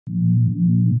I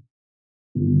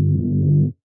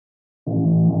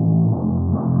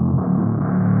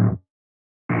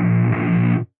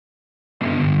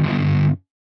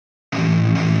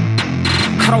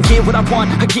don't get what I want,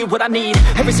 I get what I need.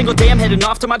 Every single day I'm heading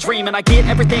off to my dream, and I get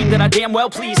everything that I damn well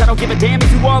please. I don't give a damn if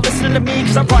you all listening to me,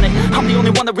 cause I run it. I'm the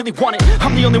only one that really want it,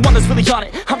 I'm the only one that's really on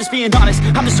it. I'm just being honest,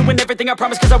 I'm just doing everything I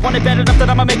promise, cause I want it bad enough that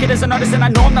I'ma make it as an artist. And I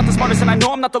know I'm not the smartest, and I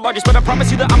know I'm not the largest, but I promise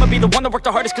you that I'ma be the one that worked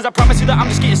the hardest. Cause I promise you that I'm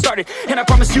just getting started, and I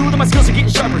promise you that my skills are getting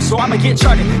sharper. So I'ma get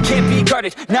charted, can't be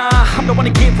guarded. Nah, I'm the one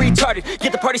to get retarded.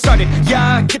 Get the party started,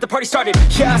 yeah, get the party started.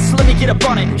 Yeah, so let me get up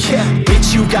on it, yeah.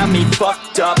 Bitch, you got me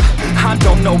fucked up, I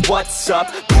don't know what's up.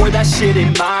 Pour that shit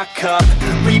in my cup,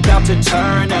 we bout to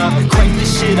turn up. Crank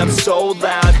this shit up so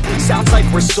loud, sounds like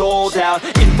we're sold out.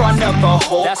 In front of a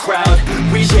whole crowd,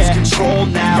 we lose control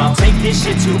now. Y'all take this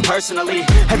shit too personally,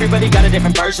 everybody got a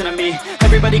different version of me.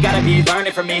 Everybody gotta be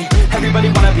learning from me, everybody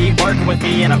wanna be working with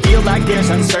me. And I feel like there's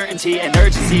uncertainty and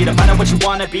urgency to find out what you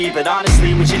wanna be. But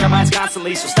honestly, we change our minds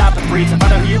constantly, so stop and breathe and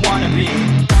find out who you wanna be.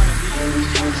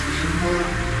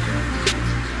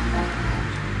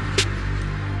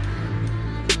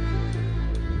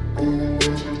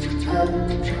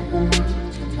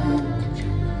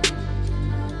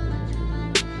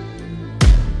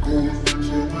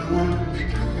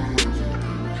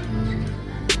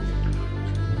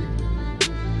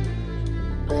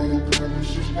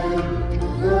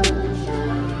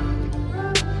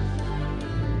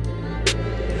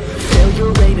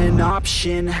 Failure ain't an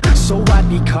option, so I'd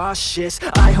be cautious.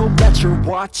 I hope that you're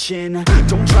watching,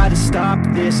 don't try to stop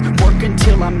this. Work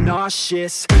until I'm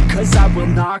nauseous, cause I will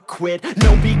not quit.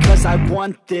 No, because I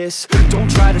want this, don't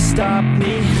try to stop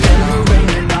me. Failure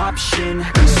ain't an option,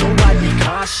 so I'd be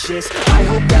cautious. I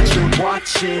hope that you're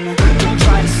watching, don't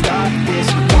try to stop this.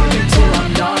 Work until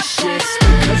I'm nauseous,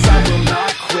 cause I will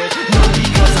not quit. No,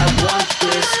 because I want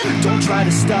this, don't try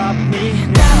to stop me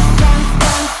now.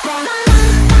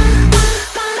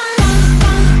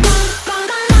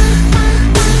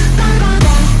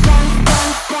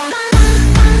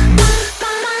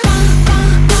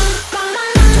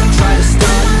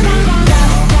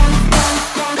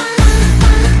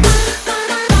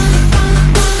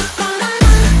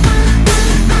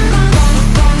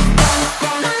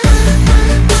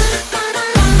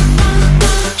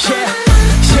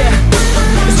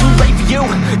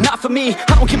 Me,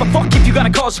 I don't give a fuck if you got a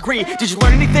college degree. Did you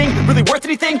learn anything? Really worth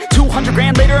anything? 200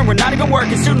 grand later and we're not even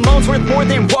working. Student loans worth more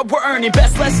than what we're earning.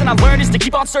 Best lesson I learned is to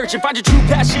keep on searching. Find your true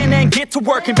passion and get to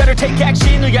work. And better take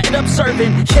action or you end up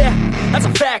serving. Yeah, that's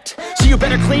a fact. So you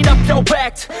better clean up your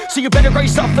act. So you better grab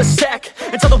yourself a sack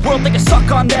and tell the world they can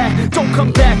suck on that. Don't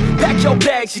come back, pack your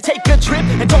bags. You take a trip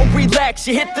and don't relax.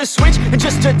 You hit the switch and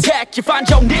just attack. You find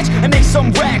your niche and make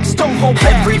some racks. Don't hold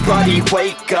back. Everybody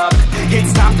wake up,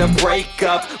 it's time to break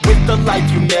up with the life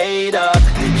you made up.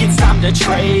 It's time to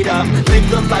trade up, live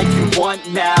the life you want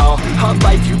now, a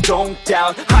life you don't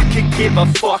doubt. I could give a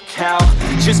fuck how,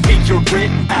 just figure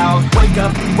it out. Wake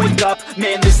up,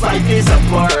 man, this life is a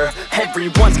blur.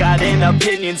 Everyone's got an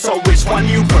opinion, so which one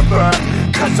you prefer?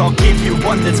 Cause I'll give you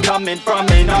one that's coming from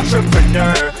an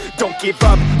entrepreneur. Don't give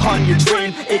up on your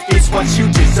dream if it's what you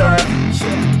deserve.